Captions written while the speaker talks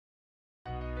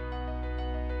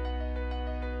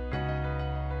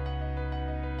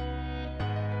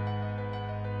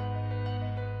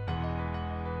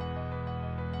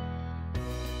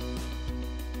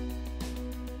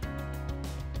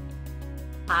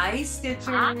Hi,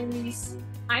 Stitchers.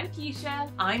 I'm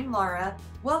Keisha. I'm Laura.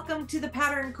 Welcome to the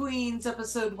Pattern Queens,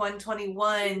 episode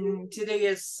 121. Today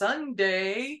is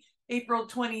Sunday, April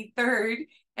 23rd,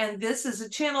 and this is a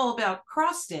channel about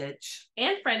cross-stitch.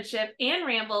 And friendship, and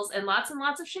rambles, and lots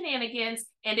of shenanigans.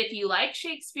 And if you like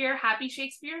Shakespeare, happy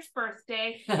Shakespeare's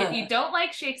birthday. If you don't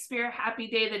like Shakespeare, happy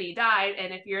day that he died.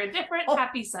 And if you're indifferent,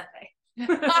 happy Sunday.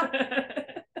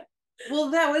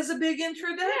 Well, that was a big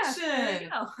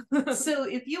introduction. Yeah, So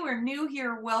if you are new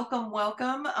here,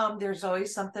 welcome. There's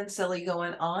always something silly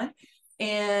going on.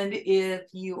 And if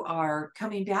you are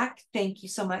coming back, thank you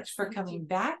so much for coming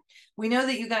back. We know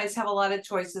that you guys have a lot of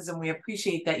choices, and we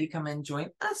appreciate that you come and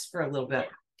join us for a little bit.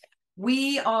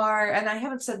 We are, and I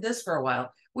haven't said this for a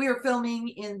while, we are filming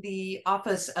in the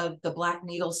office of the Black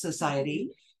Needle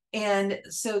Society. And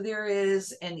so there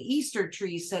is an Easter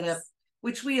tree set up,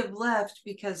 which we have left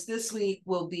because this week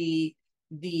will be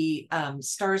the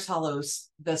Stars Hollow,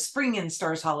 the Spring in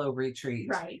Stars Hollow retreat.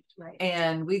 Right.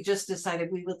 And we just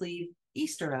decided we would leave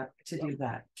Easter up to do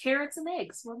that. Carrots and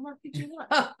eggs. What more could you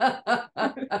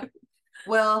want?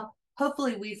 Well,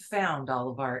 hopefully we've found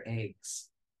all of our eggs.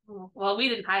 Well, we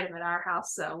didn't hide them at our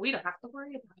house, so we don't have to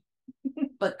worry about it.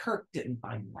 But Kirk didn't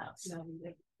find them out. No, we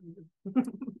didn't.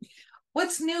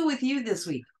 What's new with you this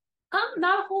week?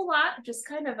 Not a whole lot, just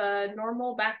kind of a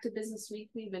normal back to business week.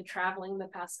 We've been traveling the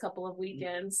past couple of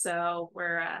weekends, so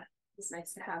it's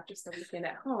nice to have just a weekend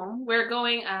at home. We're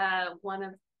going, one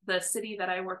of the city that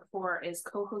I work for is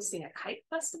co-hosting a kite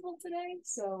festival today,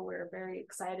 so we're very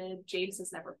excited. James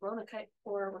has never flown a kite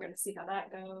before. We're going to see how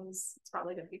that goes. It's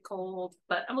probably going to be cold,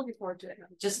 but I'm looking forward to it.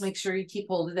 Just make sure you keep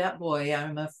hold of that boy.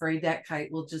 I'm afraid that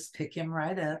kite will just pick him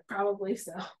right up. Probably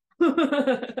so.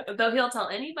 Though he'll tell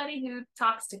anybody who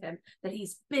talks to him that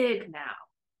he's big now.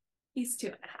 He's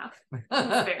 2.5.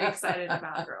 He's very excited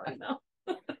about growing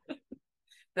though.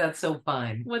 That's so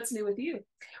fun. What's new with you?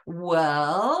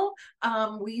 Well,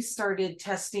 we started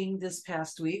testing this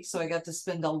past week, so I got to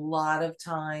spend a lot of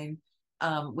time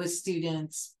with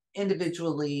students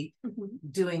individually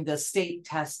doing the state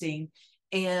testing,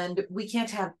 and we can't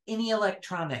have any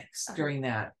electronics during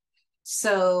that.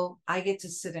 So I get to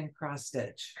sit and cross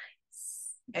stitch.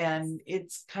 And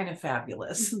it's kind of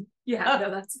fabulous. Yeah,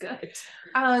 no, that's good.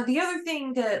 The other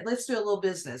thing let's do a little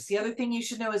business. The other thing you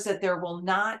should know is that there will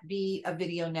not be a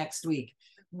video next week.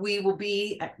 We will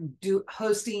be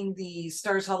hosting the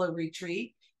Stars Hollow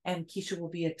retreat, and Keisha will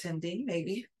be attending,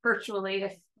 maybe virtually,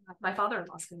 if my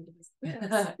father-in-law's going to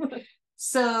visit.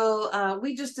 So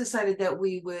we just decided that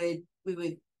we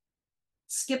would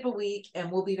skip a week,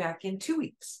 and we'll be back in 2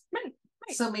 weeks. Right.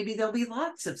 So maybe there'll be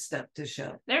lots of stuff to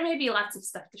show. There may be lots of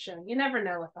stuff to show. You never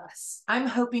know with us. I'm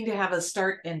hoping to have a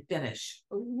start and finish.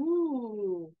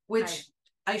 Ooh. Which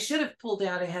I should have pulled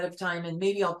out ahead of time, and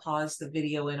maybe I'll pause the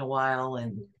video in a while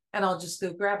and I'll just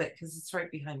go grab it because it's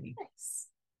right behind me. Nice.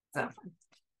 So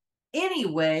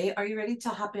anyway, are you ready to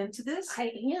hop into this?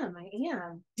 I am.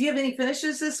 Do you have any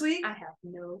finishes this week? I have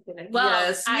no finish. Well,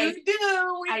 yes, you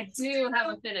do. I do have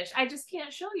a finish. I just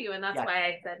can't show you, and that's why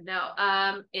I said no.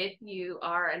 If you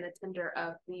are an attender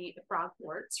of the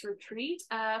Frogwarts retreat,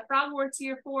 Frogwarts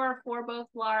year 4 for both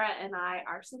Laura and I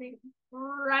are sitting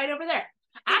right over there.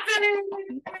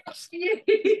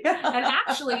 And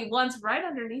actually, one's right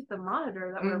underneath the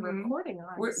monitor that we're recording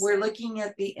on. We're looking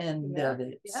at the end of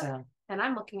it. Yep. So. And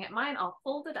I'm looking at mine all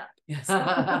folded up.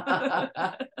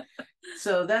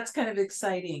 So that's kind of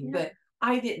exciting, but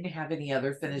I didn't have any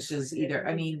other finishes either.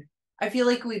 I mean, I feel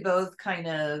like we both kind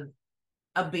of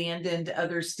abandoned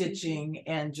other stitching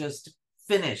and just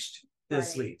finished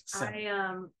this week. So.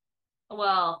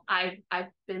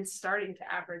 I've been starting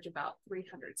to average about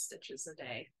 300 stitches a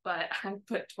day, but I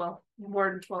put more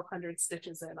than 1,200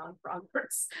 stitches in on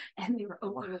Frogwarts, and they were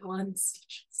over 1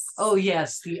 stitches. Oh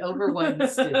yes, the over 1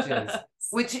 stitches.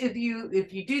 Which if you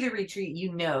do the retreat,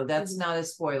 you know that's not a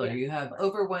spoiler. You have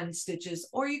over 1 stitches,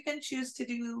 or you can choose to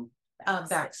do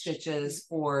back stitches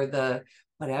for the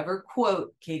whatever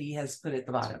quote Katie has put at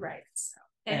the bottom. Right. So.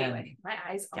 Anyway, my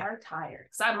eyes are tired.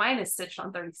 So mine is stitched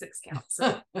on 36 count.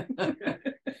 So.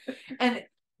 And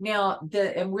now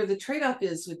where the trade-off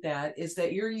is with that is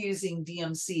that you're using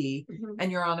DMC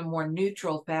and you're on a more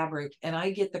neutral fabric, and I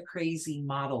get the crazy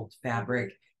mottled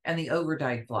fabric and the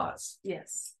overdyed floss.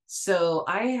 Yes. So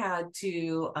I had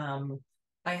to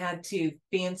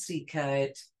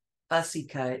fussy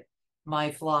cut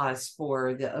my floss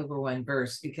for the over 1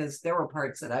 burst, because there were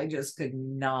parts that I just could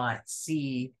not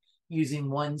see using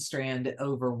 1 strand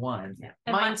over 1. Yeah.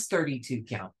 Mine's 32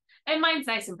 count. And mine's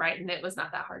nice and bright, and it was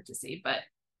not that hard to see. But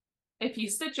if you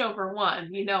stitch over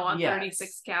 1, you know, on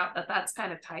 36 count, that's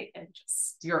kind of tight, and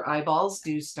just your eyeballs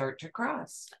do start to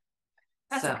cross.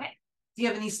 That's okay. Do you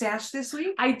have any stash this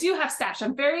week? I do have stash.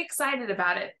 I'm very excited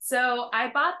about it. So I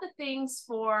bought the things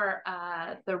for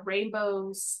the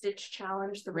Rainbow Stitch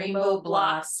Challenge, the Rainbow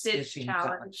Block Stitch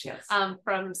Challenge, yes.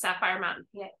 From Sapphire Mountain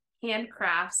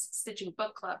Handcrafts Stitching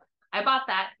Book Club. I bought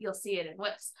that. You'll see it in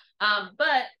WIPs.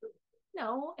 But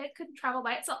no, it couldn't travel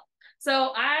by itself.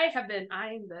 So I have been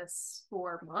eyeing this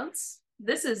for months.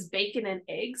 This is Bacon and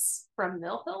Eggs from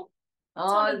Mill Hill.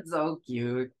 Oh, it's so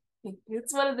cute.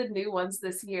 It's one of the new ones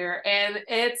this year, and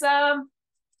it's I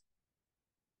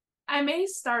may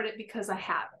start it because I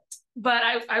have it, but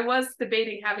I was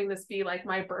debating having this be like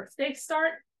my birthday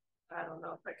start. I don't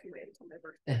know if I can wait until my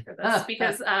birthday for this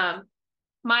because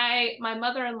my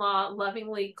mother-in-law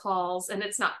lovingly calls, and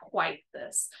it's not quite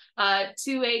this,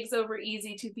 2 eggs over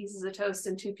easy, 2 pieces of toast,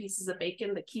 and 2 pieces of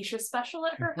bacon, the Keisha special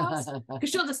at her house, because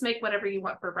she'll just make whatever you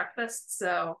want for breakfast.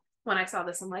 So when I saw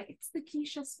this, I'm like, it's the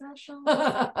Keisha special.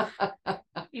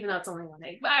 Even though it's only 1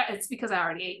 egg. But it's because I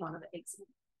already ate one of the eggs.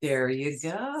 There you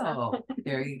go.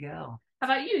 There you go. How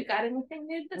about you? Got anything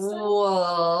new this time?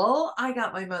 Well, I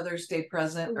got my Mother's Day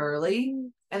present early,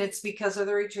 and it's because of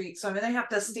the retreat. So I'm going to have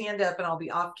to stand up, and I'll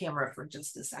be off camera for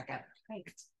just a second. Right.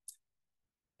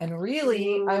 And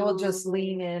really, I will just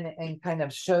lean in and kind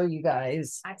of show you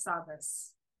guys. I saw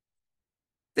this.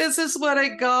 This is what I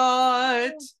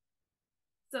got.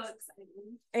 So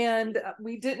exciting. And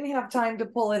we didn't have time to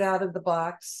pull it out of the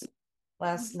box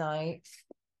last night.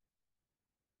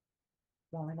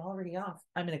 Well, I'm already off.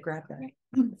 I'm going to grab that.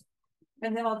 And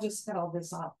then I'll just cut all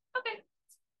this off. Okay.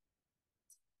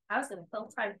 I was going to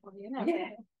fill time for you.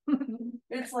 Yeah.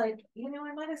 It's like,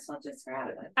 I might as well just grab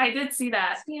it. I did see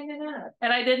that. Standing up.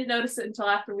 And I didn't notice it until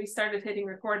after we started hitting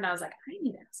record, and I was like, I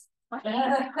need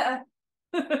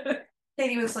to.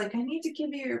 Katie was like, I need to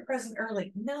give you your present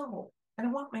early. No, I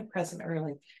don't want my present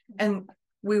early. And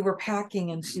we were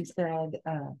packing, and she said,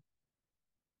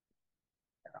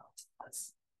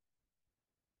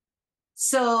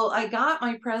 so I got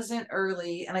my present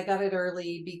early, and I got it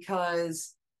early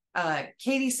because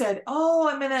Katie said, oh,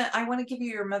 I want to give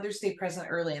you your Mother's Day present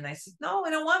early. And I said, no,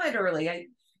 I don't want it early. I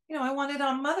want it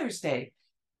on Mother's Day.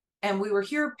 And we were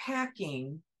here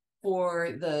packing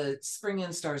for the Spring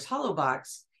and Stars Hollow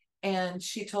Box. And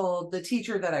she told the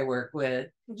teacher that I work with,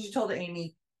 she told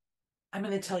Amy, I'm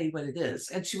going to tell you what it is.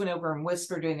 And she went over and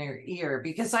whispered in her ear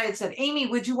because I had said, Amy,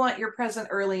 would you want your present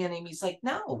early? And Amy's like,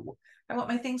 no, I want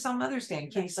my things on Mother's Day.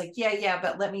 And Katie's like, yeah,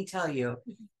 but let me tell you.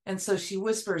 And so she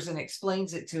whispers and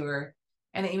explains it to her.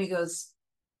 And Amy goes,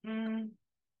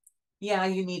 yeah,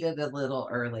 you need it a little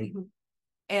early.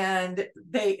 And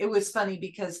it was funny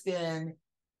because then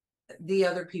the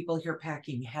other people here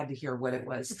packing had to hear what it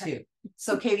was too.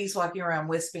 So Katie's walking around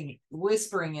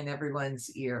whispering in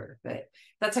everyone's ear. But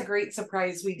that's a great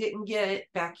surprise. We didn't get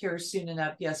back here soon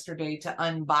enough yesterday to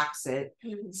unbox it.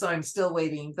 So I'm still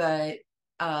waiting. But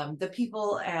the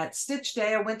people at Stitch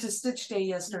Day, I went to Stitch Day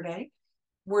yesterday,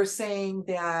 were saying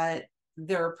that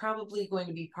there are probably going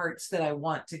to be parts that I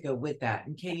want to go with that.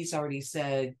 And Katie's already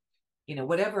said,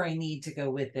 whatever I need to go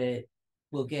with it,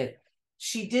 we'll get.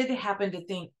 She did happen to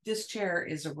think this chair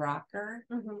is a rocker,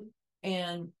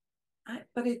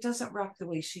 but it doesn't rock the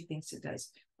way she thinks it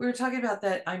does. We were talking about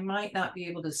that. I might not be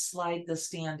able to slide the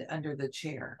stand under the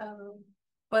chair.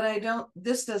 But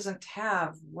this doesn't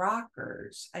have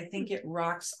rockers. I think it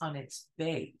rocks on its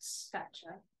base.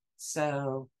 Gotcha.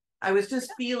 So I was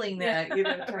just feeling that,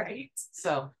 right.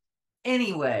 So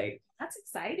anyway. That's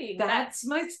exciting. That's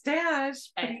my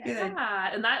stash. Pretty good.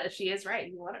 And that she is right.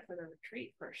 You want it for the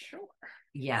retreat for sure.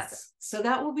 Yes. So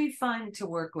that will be fun to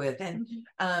work with. And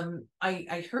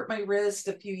I hurt my wrist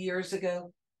a few years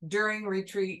ago during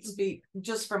retreats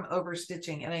just from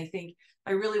overstitching. And I think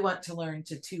I really want to learn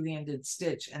to two-handed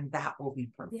stitch, and that will be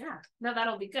perfect. Yeah. No,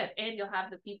 that'll be good. And you'll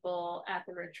have the people at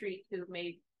the retreat who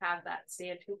may have that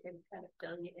stand who can kind of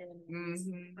fill you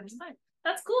in. First time.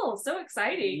 That's cool. So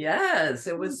exciting. Yes,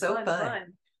 it was so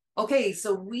fun. Okay,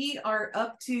 so we are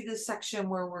up to the section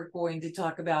where we're going to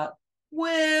talk about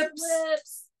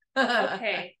WIPs.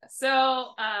 Okay, so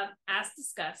as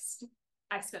discussed,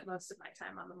 I spent most of my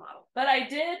time on the model, but I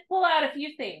did pull out a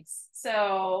few things.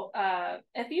 So a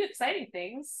few exciting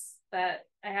things that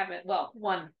I haven't,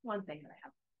 one thing that I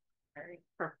haven't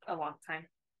for a long time.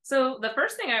 So the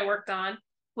first thing I worked on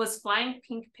was Flying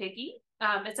Pink Piggie.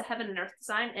 It's a Heaven and Earth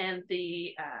design, and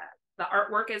the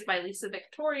artwork is by Lisa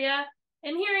Victoria.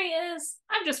 And here he is.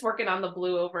 I'm just working on the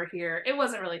blue over here. It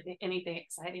wasn't really anything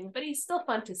exciting, but he's still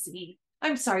fun to see.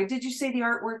 I'm sorry, did you say the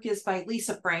artwork is by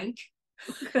Lisa Frank?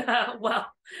 Well,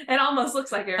 it almost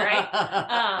looks like it,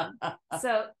 right?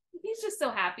 So he's just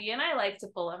so happy, and I like to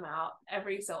pull him out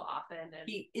every so often. And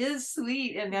he is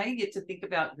sweet, and now you get to think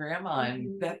about grandma,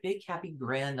 and that big happy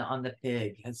grin on the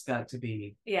pig has got to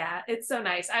be. Yeah, it's so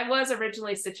nice. I was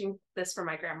originally stitching this for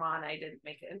my grandma, and I didn't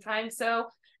make it in time, so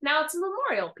now it's a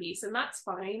memorial piece, and that's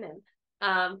fine.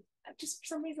 And just for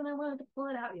some reason I wanted to pull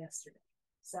it out yesterday.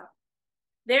 So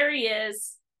there he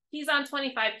is. He's on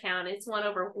 25 count. It's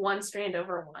one strand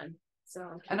over one.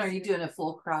 So and are you doing a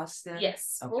full cross then?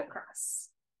 Yes, okay. Full cross.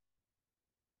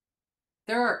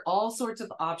 There are all sorts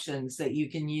of options that you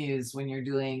can use when you're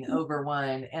doing over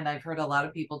one. And I've heard a lot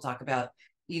of people talk about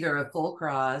either a full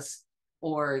cross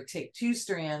or take 2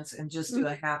 strands and just do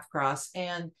a half cross.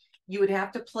 And you would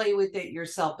have to play with it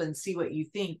yourself and see what you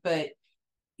think. But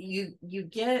you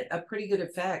get a pretty good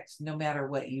effect no matter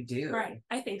what you do. Right.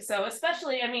 I think so.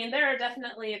 Especially, I mean, there are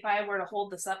definitely, if I were to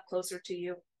hold this up closer to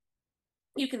you,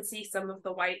 you can see some of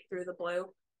the white through the blue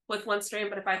with one strand,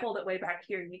 but if I hold it way back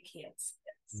here, you can't see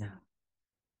it.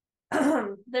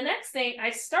 No. The next thing,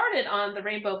 I started on the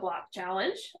Rainbow Block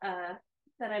Challenge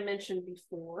that I mentioned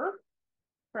before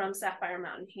from Sapphire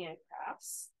Mountain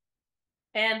Handcrafts.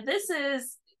 And this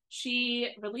is,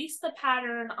 she released the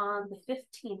pattern on the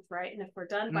 15th, right? And if we're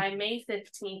done by May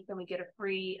 15th, then we get a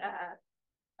free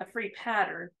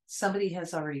pattern. Somebody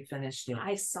has already finished it.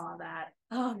 I saw that.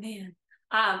 Oh man.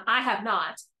 I have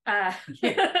not.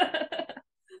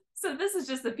 So this is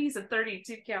just a piece of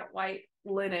 32 count white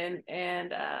linen,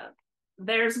 and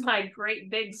there's my great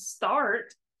big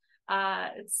start.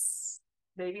 It's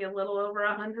maybe a little over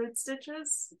 100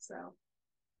 stitches. So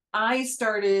I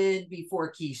started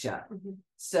before Keisha.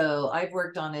 So I've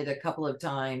worked on it a couple of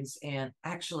times, and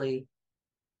actually,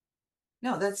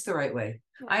 no, that's the right way.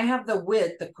 I have the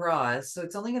width across, so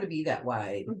it's only going to be that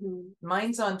wide.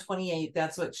 Mine's on 28.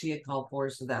 That's what she had called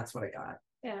for, so that's what I got.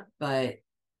 Yeah. But,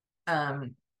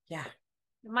 yeah.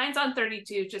 Mine's on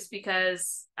 32 just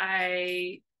because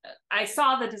I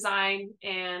saw the design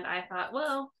and I thought,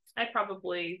 well, I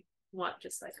probably want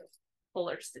just like a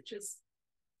fuller stitches.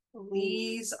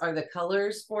 These are the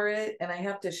colors for it, and I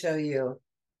have to show you.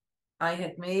 I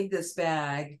had made this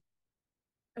bag,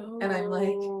 and I'm like,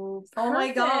 oh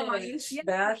my gosh, yeah,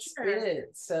 that's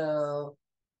it. So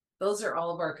those are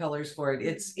all of our colors for it.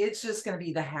 It's just going to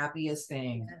be the happiest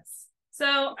thing. Yes. So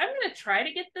I'm going to try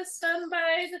to get this done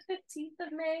by the 15th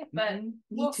of May, but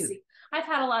we'll see. I've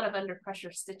had a lot of under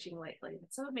pressure stitching lately,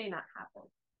 so it may not happen.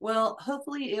 Well,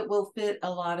 hopefully it will fit a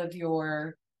lot of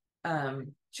your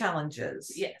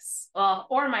challenges. Yes.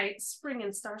 Or my Spring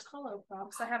and Stars Hollow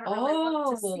prompts. I haven't really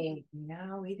looked to see.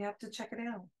 No, we'd have to check it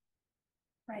out.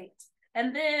 Right.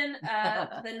 And then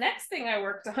the next thing I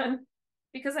worked on,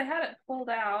 because I had it pulled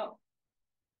out,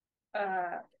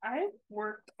 I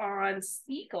worked on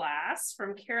Sea Glass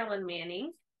from Carolyn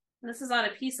Manning. And this is on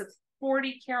a piece of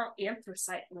 40 count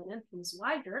anthracite linen from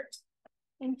Zweigart.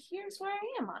 And here's where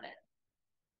I am on it.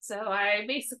 So I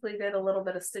basically did a little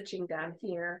bit of stitching down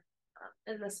here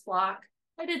in this block.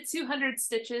 I did 200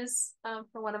 stitches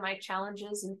for one of my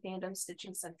challenges in Fandom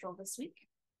Stitching Central this week.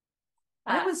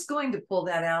 I was going to pull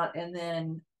that out, and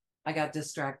then I got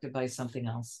distracted by something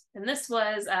else. And this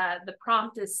was, the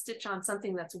prompt is stitch on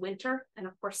something that's winter. And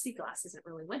of course, sea glass isn't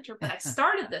really winter, but I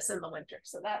started this in the winter.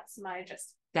 So that's my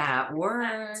just... That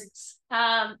works.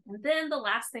 And then the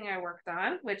last thing I worked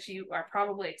on, which you are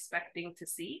probably expecting to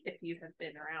see if you have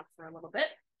been around for a little bit,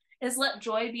 is Let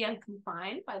Joy Be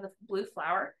Unconfined by the Blue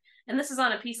Flower. And this is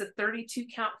on a piece of 32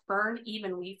 count Fern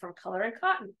even weave from Color and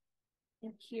Cotton.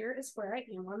 And here is where I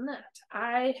am on that.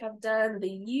 I have done the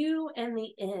U and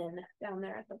the N down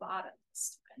there at the bottom.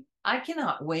 I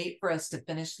cannot wait for us to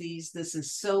finish these. This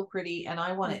is so pretty, and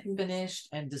I want it finished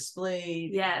and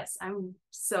displayed. Yes, I'm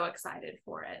so excited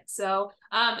for it. So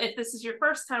if this is your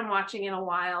first time watching in a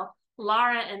while,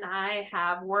 Laura and I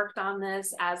have worked on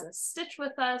this as a stitch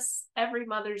with us every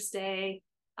Mother's Day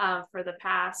for the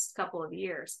past couple of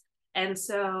years. And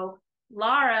so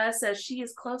Laura says she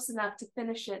is close enough to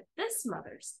finish it this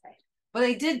Mother's Day. But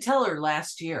I did tell her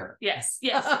last year. Yes,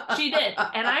 she did.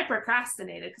 And I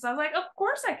procrastinated because I was like, of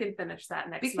course I can finish that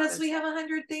next because Mother's we Day. have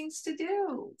 100 things to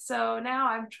do. So now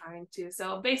I'm trying to.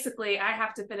 So basically I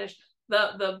have to finish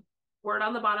the word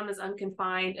on the bottom is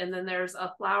unconfined, and then there's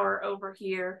a flower over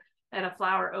here and a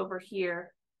flower over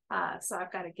here. So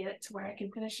I've got to get it to where I can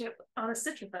finish it on a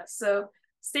stitch with us. So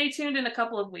stay tuned in a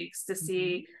couple of weeks to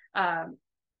see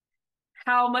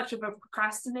how much of a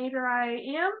procrastinator I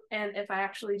am, and if I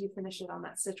actually do finish it on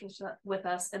that stitch with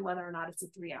us, and whether or not it's a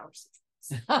 3-hour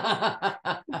stitch.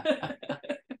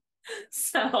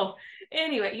 So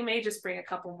anyway, you may just bring a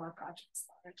couple more projects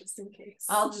there just in case.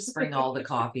 I'll just bring all the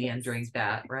coffee and drink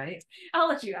that, right? I'll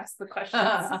let you ask the questions.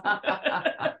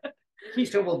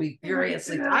 Keisha will be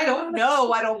furiously. I don't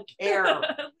know. I don't care.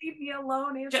 Leave me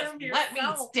alone. Just let me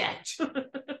stitch.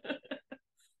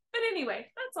 But anyway,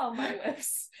 that's all my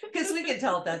whips. Because we can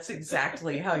tell that's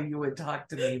exactly how you would talk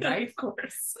to me, right? Of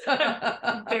course.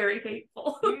 Very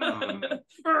hateful.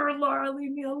 Laura,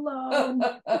 leave me alone.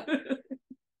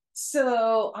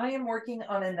 So I am working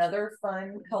on another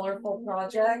fun, colorful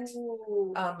project.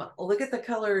 Look at the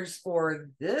colors for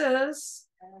this.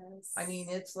 Yes. I mean,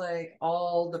 it's like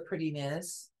all the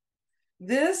prettiness.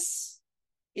 This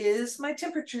is my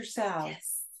Temperature SAL.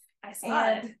 Yes, I saw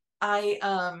it.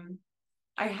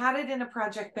 I had it in a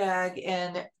project bag,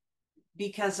 and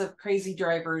because of crazy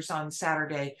drivers on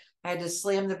Saturday, I had to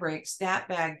slam the brakes. That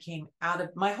bag came out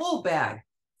of my whole bag,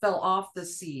 fell off the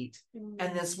seat,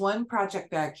 and this one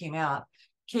project bag came out.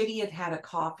 Katie had had a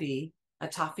coffee, a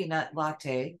toffee nut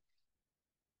latte,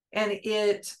 and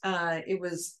it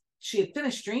was, she had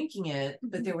finished drinking it,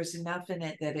 but there was enough in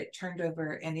it that it turned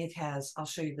over, and it has, I'll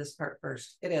show you this part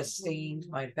first. It has stained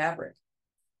my fabric.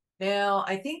 Now,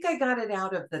 I think I got it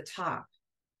out of the top.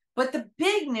 But the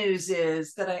big news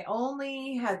is that I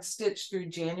only had stitched through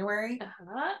January.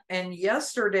 And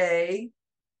yesterday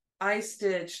I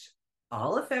stitched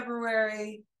all of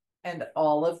February and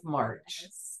all of March.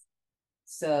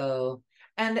 So,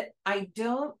 and I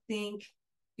don't think,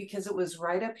 because it was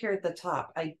right up here at the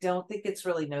top, I don't think it's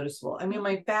really noticeable. I mean,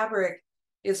 my fabric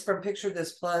is from Picture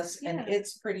This Plus, and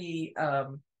it's pretty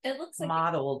it looks like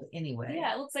modeled anyway.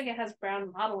 Yeah, it looks like it has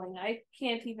brown modeling. I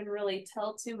can't even really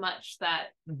tell too much that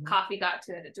coffee got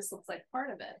to it. It just looks like part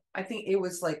of it. I think it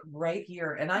was like right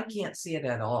here, and I can't see it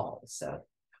at all. So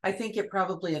I think it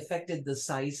probably affected the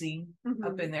sizing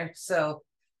up in there. So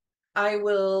I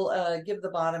will give the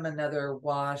bottom another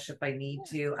wash if I need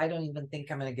to. I don't even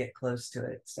think I'm going to get close to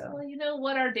it. So, well, you know,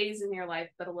 what are days in your life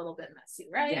but a little bit messy,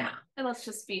 right? Yeah. And let's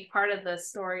just be part of the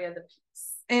story of the piece.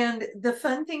 And the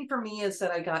fun thing for me is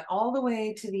that I got all the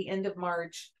way to the end of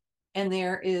March, and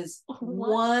there is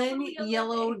one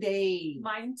yellow day.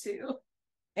 Mine too.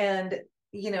 And,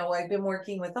 you know, I've been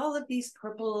working with all of these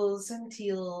purples and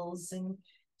teals and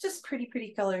just pretty,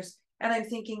 pretty colors. And I'm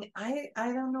thinking, I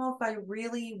don't know if I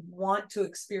really want to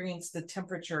experience the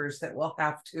temperatures that we'll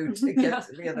have to get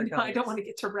to the other colors. I don't want to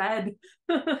get to red.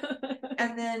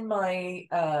 And then my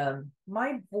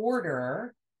my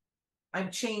border, I'm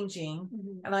changing,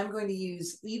 and I'm going to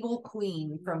use Evil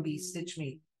Queen from BeStitch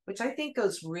Me, which I think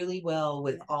goes really well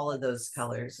with all of those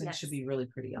colors, and should be really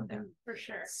pretty on there. For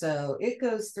sure. So it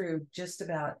goes through just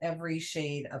about every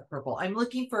shade of purple. I'm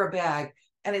looking for a bag,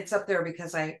 and it's up there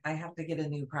because I have to get a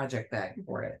new project bag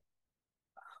for it.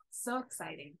 So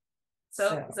exciting.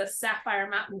 So it's a Sapphire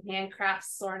Mountain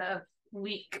Handcrafts sort of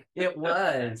week. It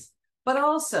was. But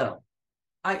also,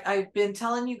 I've been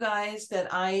telling you guys that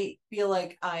I feel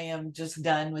like I am just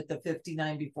done with the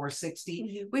 59 before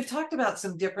 60. We've talked about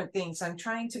some different things. I'm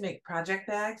trying to make project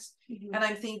bags, and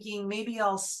I'm thinking maybe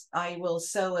I will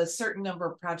sew a certain number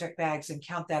of project bags and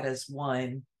count that as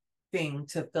one thing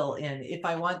to fill in if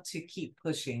I want to keep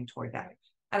pushing toward that.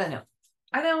 I don't know.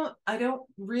 I don't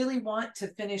really want to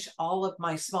finish all of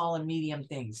my small and medium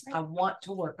things. I want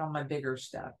to work on my bigger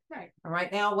stuff. And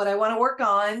right now, what I want to work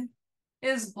on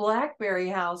is Blackberry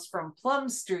House from Plum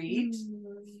Street.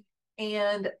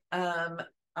 And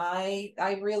I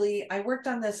worked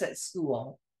on this at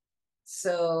school.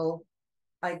 So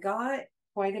I got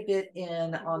quite a bit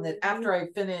in on it after I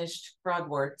finished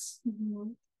Frogwarts.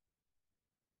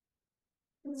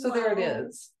 So there it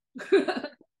is.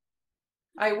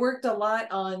 I worked a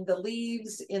lot on the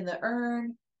leaves in the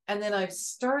urn, and then I've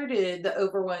started the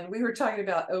over one. We were talking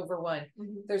about over one.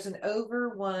 There's an over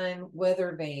one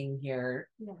weather vane here.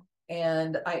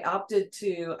 And I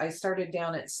started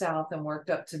down at south and worked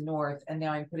up to north, and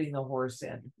now I'm putting the horse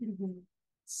in.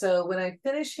 So when I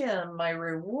finish him, my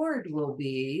reward will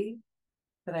be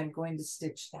that I'm going to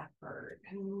stitch that bird,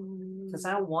 because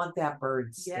I want that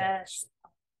bird stitched.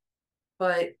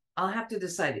 But I'll have to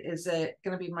decide, is it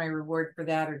going to be my reward for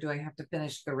that, or do I have to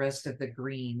finish the rest of the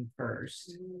green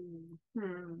first?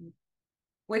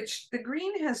 Which the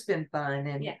green has been fun,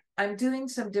 and I'm doing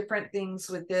some different things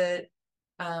with it.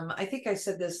 I think I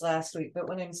said this last week, but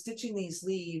when I'm stitching these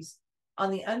leaves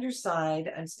on the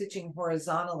underside, I'm stitching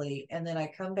horizontally, and then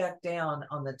I come back down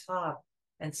on the top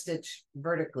and stitch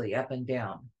vertically up and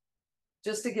down,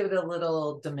 just to give it a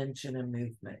little dimension and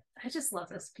movement. I just love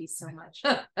this piece so much.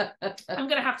 I'm going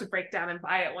to have to break down and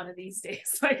buy it one of these days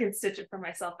so I can stitch it for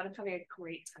myself. But I'm having a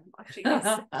great time watching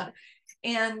this.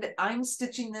 And I'm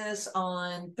stitching this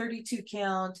on 32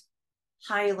 count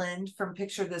Highland from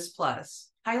Picture This Plus.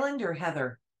 Highland or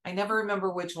Heather? I never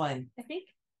remember which one. I think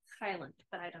Highland,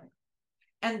 but I don't.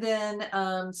 And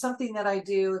then something that I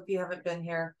do, if you haven't been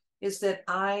here, is that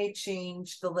I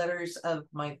change the letters of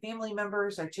my family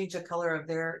members. I change the color of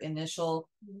their initial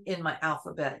in my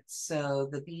alphabet. So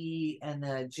the B and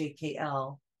the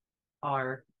JKL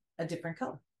are a different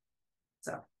color.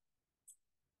 So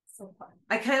fun.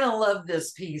 I kind of love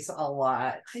this piece a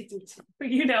lot. I do too.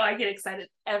 You know, I get excited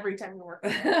every time we work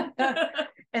on it.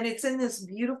 And it's in this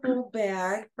beautiful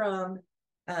bag from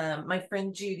my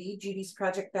friend Judy's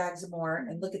Project Bags and More.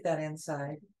 And look at that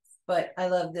inside. But I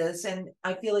love this, and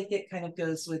I feel like it kind of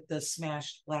goes with the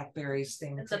smashed blackberries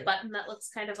thing. It's a button that looks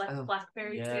kind of like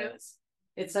blackberry too.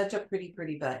 It's such a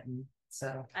pretty button.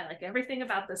 So I like everything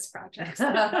about this project.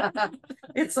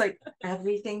 It's like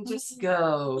everything just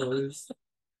goes.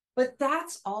 But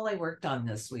that's all I worked on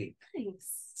this week.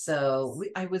 Nice. So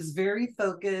I was very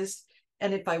focused,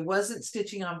 and if I wasn't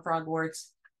stitching on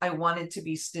Frogwarts, I wanted to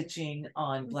be stitching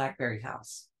on Blackberry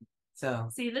House. So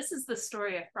see, this is the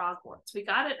story of Frogwarts. We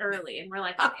got it early and we're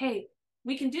like, okay,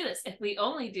 we can do this. If we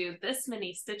only do this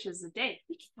many stitches a day,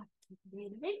 we can do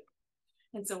it a day.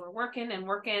 And so we're working and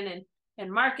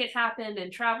market happened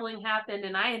and traveling happened,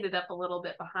 and I ended up a little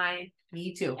bit behind.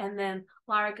 Me too. And then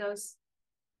Laura goes,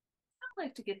 I'd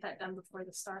like to get that done before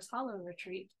the Stars Hollow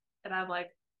retreat. And I'm like,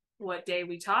 what day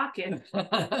we talking? Well,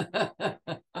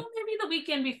 maybe the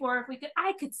weekend before, if we could,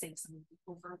 I could save some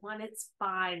over one. It's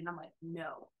fine. And I'm like,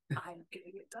 no, I'm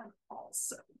getting it done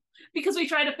also, because we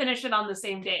try to finish it on the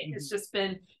same day. It's just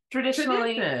been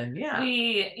traditionally,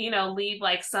 we, you know, leave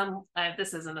like some,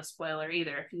 this isn't a spoiler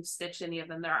either. If you stitch any of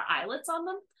them, there are eyelets on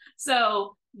them.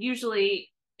 So usually,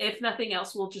 if nothing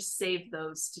else, we'll just save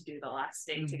those to do the last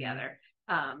day together.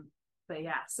 But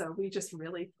yeah, so we just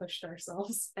really pushed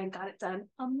ourselves and got it done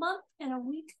a month and a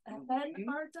week ahead of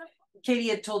our deadline. Katie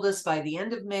had told us by the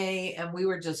end of May, and we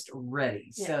were just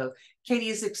ready. Yeah. So Katie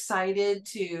is excited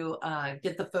to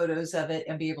get the photos of it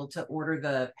and be able to order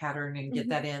the pattern and get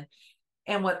that in.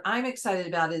 And what I'm excited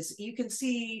about is you can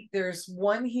see there's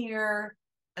one here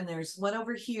and there's one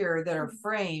over here that are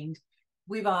framed.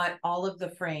 We bought all of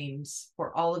the frames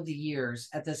for all of the years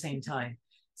at the same time.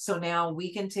 So now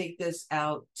we can take this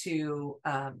out to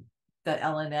the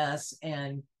LNS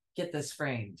and get this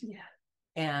framed. Yeah.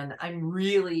 And I'm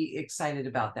really excited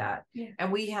about that. Yeah.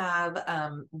 And we have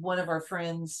one of our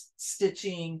friends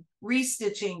restitching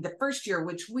the first year,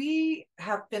 which we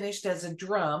have finished as a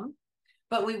drum,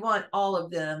 but we want all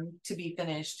of them to be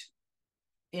finished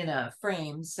in a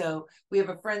frame. So we have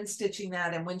a friend stitching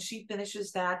that. And when she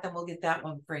finishes that, then we'll get that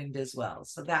one framed as well.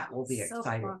 So that will be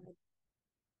exciting. Fun.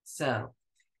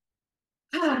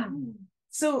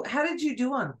 So how did you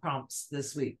do on prompts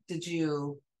this week? Did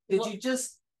you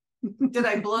just did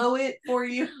I blow it for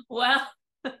you? Well,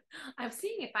 I'm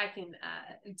seeing if I can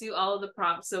do all of the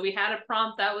prompts. So we had a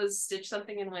prompt that was stitch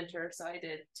something in winter. So I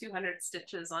did 200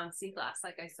 stitches on sea glass,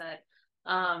 like I said.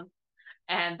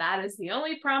 And that is the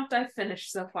only prompt I've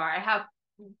finished so far. I have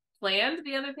planned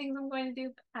the other things I'm going to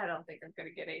do, but I don't think I'm going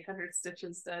to get 800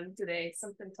 stitches done today.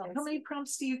 Something tells me. How many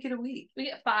prompts do you get a week? We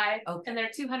get 5, and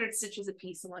they're 200 stitches a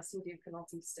piece unless you do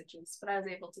penalty stitches. But I was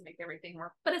able to make everything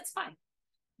work, but it's fine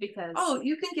because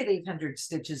you can get 800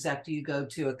 stitches after you go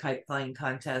to a kite flying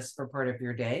contest for part of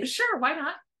your day. Sure, why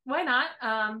not? Why not?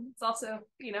 It's also,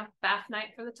 you know, bath night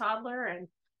for the toddler and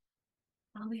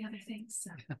all the other things.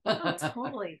 So,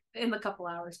 totally. In the couple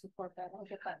hours before bed, I'll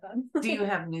get that done. Do you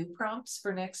have new prompts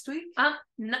for next week?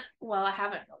 No, well, I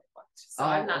haven't really looked, so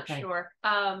I'm not sure.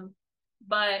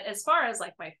 But as far as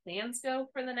like my plans go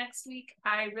for the next week,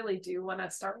 I really do want to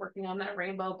start working on that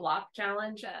rainbow block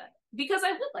challenge because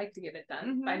I would like to get it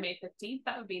done by May 15th.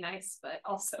 That would be nice, but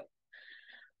also I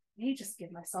may just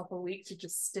give myself a week to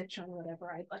just stitch on whatever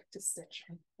I'd like to stitch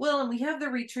on. Well, and we have the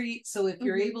retreat, so if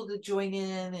you're able to join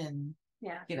in and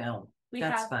you know,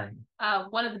 that's fun.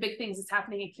 One of the big things that's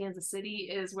happening in Kansas City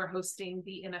is we're hosting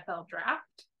the NFL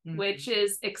draft, which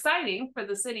is exciting for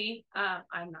the city. I'm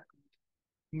not going to.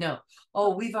 No.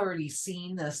 Oh, we've already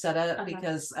seen the setup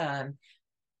because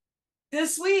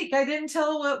this week I didn't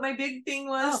tell what my big thing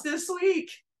was this week.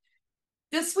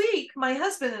 This week, my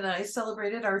husband and I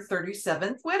celebrated our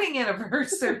 37th wedding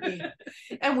anniversary.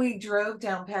 And we drove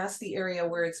down past the area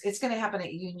where it's going to happen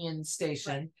at Union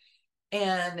Station. Right.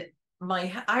 And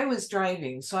I was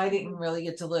driving, so I didn't really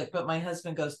get to look, but my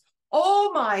husband goes,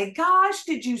 "Oh my gosh,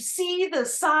 did you see the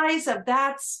size of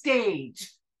that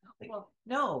stage?" Well,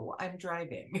 no, I'm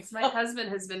driving. My husband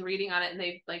has been reading on it, and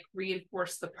they've like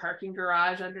reinforced the parking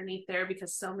garage underneath there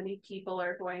because so many people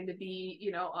are going to be,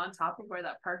 you know, on top of where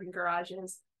that parking garage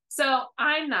is. So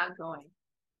I'm not going.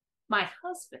 My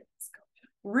husband is going.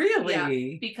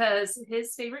 Really? Yeah, because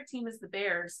his favorite team is the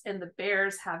Bears, and the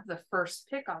Bears have the first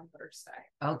pick on Thursday.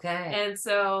 Okay. And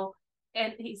so,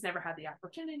 and he's never had the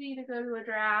opportunity to go to a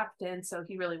draft, and so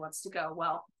he really wants to go.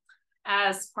 Well,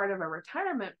 as part of a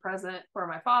retirement present for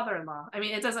my father-in-law, I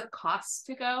mean, it doesn't cost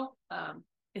to go,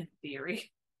 in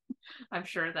theory. I'm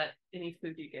sure that any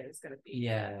food you get is going to be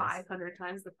 500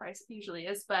 times the price it usually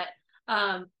is, but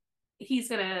he's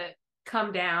going to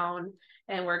come down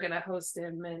and we're going to host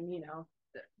him, and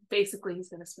basically he's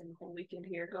going to spend the whole weekend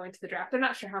here going to the draft. They're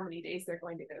not sure how many days they're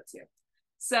going to go to.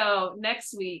 So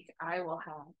next week I will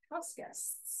have house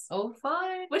guests. Oh,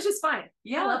 fine. Which is fine.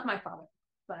 Yeah. I love my father,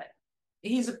 but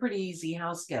he's a pretty easy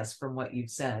house guest from what you've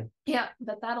said. Yeah,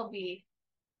 but that'll be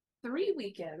 3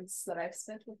 weekends that I've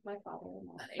spent with my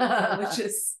father-in-law, which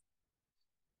is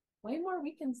way more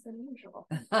weekends than usual.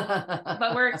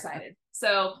 But we're excited.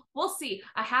 So we'll see.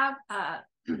 I have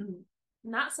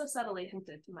not so subtly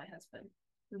hinted to my husband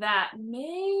that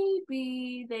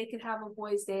maybe they could have a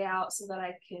boys' day out so that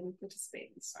I can participate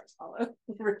in the Stars Hollow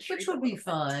retreat, which would be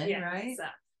fun, right? So,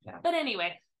 yeah. But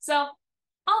anyway, so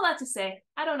all that to say,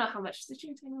 I don't know how much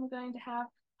stitching time I'm going to have.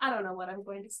 I don't know what I'm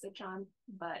going to stitch on,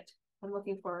 but I'm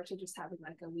looking forward to just having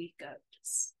like a week of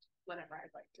just whatever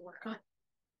I'd like to work on.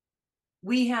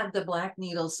 We had the Black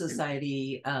Needle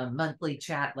Society monthly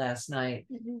chat last night,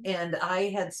 and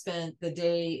I had spent the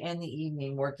day and the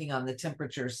evening working on the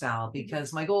Temperature SAL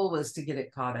because my goal was to get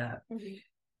it caught up.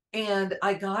 And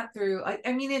I got through,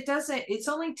 I mean, it's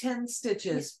only 10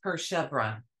 stitches per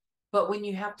chevron, but when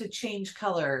you have to change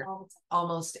color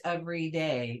almost every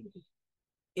day,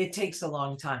 it takes a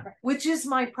long time, which is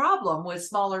my problem with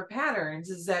smaller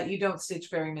patterns, is that you don't stitch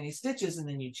very many stitches and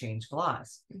then you change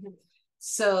floss.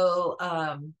 So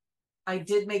I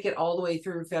did make it all the way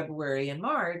through February and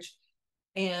March,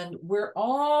 and we're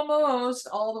almost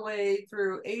all the way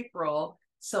through April.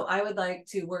 So I would like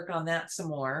to work on that some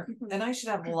more. And I should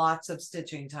have lots of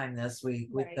stitching time this week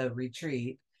with the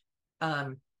retreat.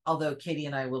 Although Katie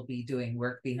and I will be doing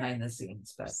work behind the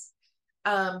scenes,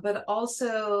 but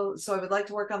also, so I would like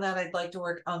to work on that. I'd like to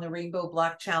work on the Rainbow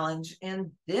Block Challenge.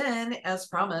 And then, as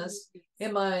promised,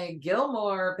 in my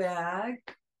Gilmore bag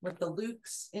with the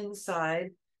Lukes inside,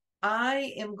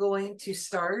 I am going to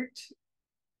start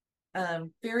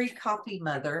Fairy Coffee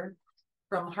Mother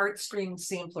from Heartstring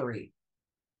Samplery.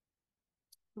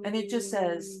 And it just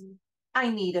says, I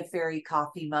need a fairy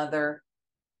coffee mother.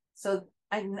 So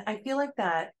I feel like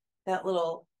that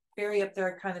little fairy up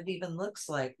there kind of even looks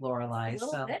like Lorelei. A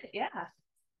little bit, yeah.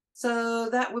 So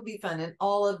that would be fun. And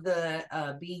all of the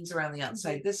beans around the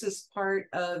outside. This is part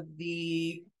of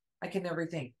the, I can never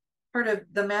think, part of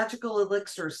the Magical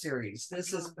Elixir series.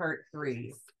 This is part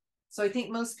 3. So I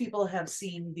think most people have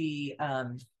seen the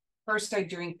first I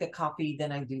drink the coffee,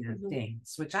 then I do the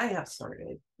things, which I have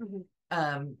started.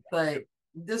 But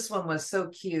this one was so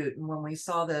cute. And when we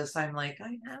saw this, I'm like,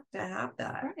 I have to have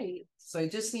that. Right. So I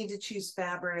just need to choose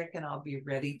fabric and I'll be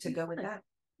ready to go with that.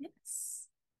 Yes.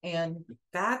 And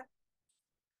that,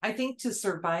 I think, to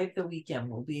survive the weekend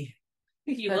will be.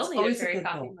 You will need a fairy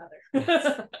coffee mother.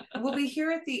 Yes. We'll be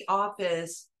here at the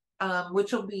office,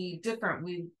 which will be different.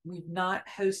 We've not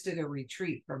hosted a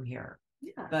retreat from here.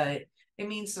 Yeah. But it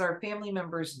means that our family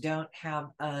members don't have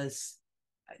us.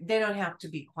 They don't have to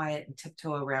be quiet and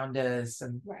tiptoe around us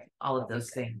and all of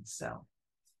those things. So,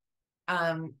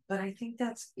 but I think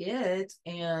that's it.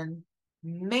 And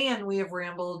man, we have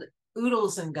rambled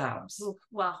oodles and gobs.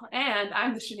 Well, and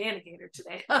I'm the shenanigator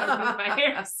today. I moved my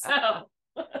hair, so.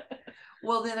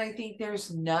 Well, then I think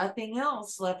there's nothing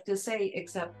else left to say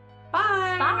except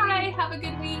bye. Bye. Have a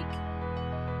good week.